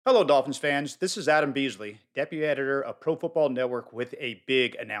Hello, Dolphins fans. This is Adam Beasley, Deputy Editor of Pro Football Network, with a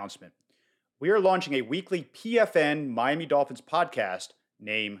big announcement. We are launching a weekly PFN Miami Dolphins podcast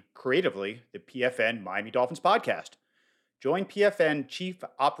named creatively the PFN Miami Dolphins Podcast. Join PFN Chief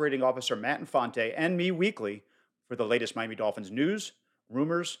Operating Officer Matt Infante and me weekly for the latest Miami Dolphins news,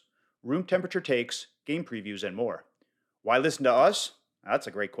 rumors, room temperature takes, game previews, and more. Why listen to us? That's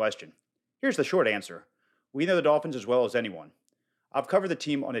a great question. Here's the short answer: we know the Dolphins as well as anyone. I've covered the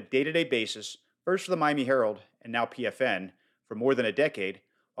team on a day to day basis, first for the Miami Herald and now PFN, for more than a decade,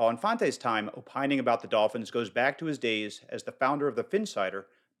 while Infante's time opining about the Dolphins goes back to his days as the founder of the Finsider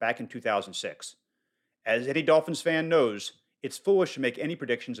back in 2006. As any Dolphins fan knows, it's foolish to make any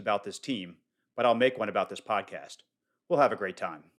predictions about this team, but I'll make one about this podcast. We'll have a great time.